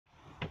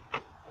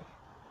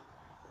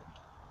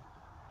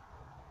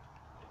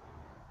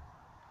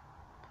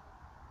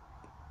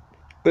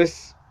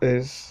This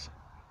is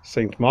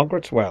St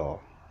Margaret's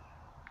Well,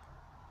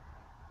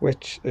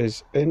 which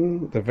is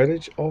in the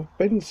village of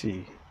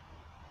Binsey.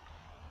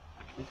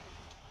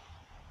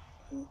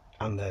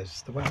 And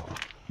there's the well.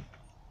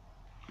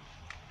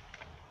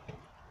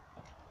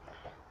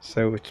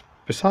 So it's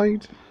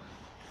beside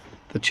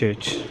the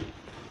church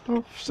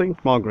of St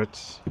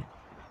Margaret's,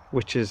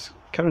 which is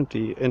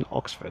currently in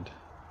Oxford,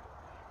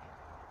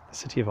 the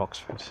city of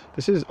Oxford.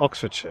 This is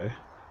Oxfordshire,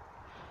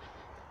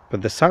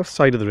 but the south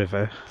side of the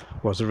river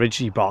was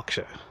originally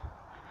Berkshire.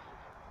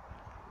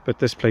 But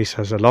this place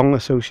has a long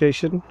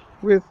association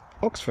with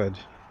Oxford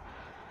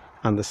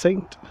and the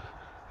St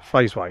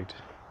Frideswide,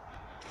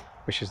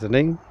 which is the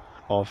name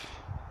of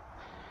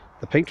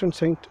the patron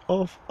saint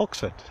of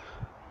Oxford.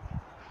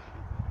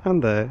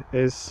 And there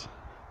is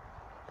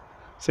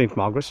St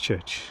Margaret's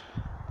Church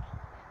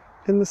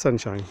in the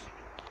sunshine.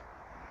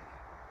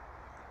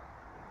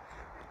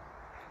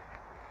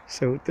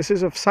 So this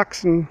is of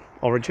Saxon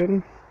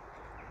origin,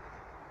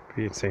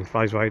 being St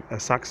Frideswide, a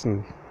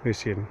Saxon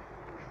Mercian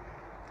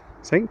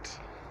saint,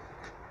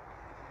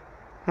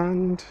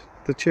 and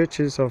the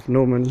church is of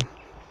Norman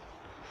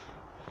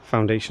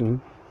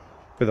foundation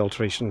with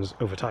alterations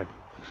over time.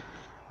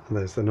 And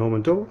there's the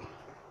Norman door,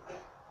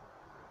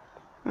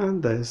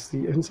 and there's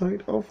the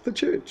inside of the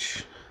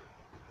church.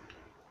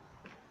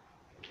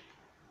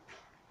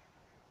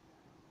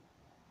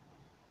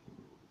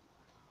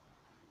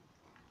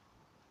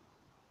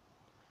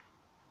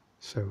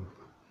 So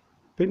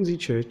Binsey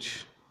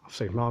Church of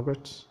St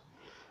Margaret's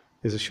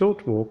is a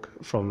short walk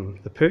from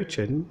the Perch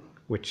Inn,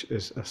 which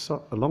is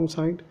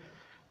alongside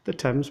the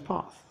Thames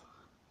Path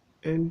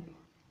in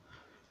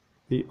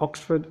the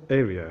Oxford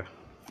area.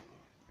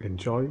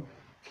 Enjoy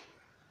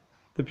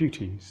the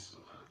beauties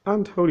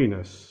and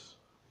holiness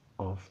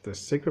of this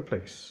sacred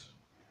place.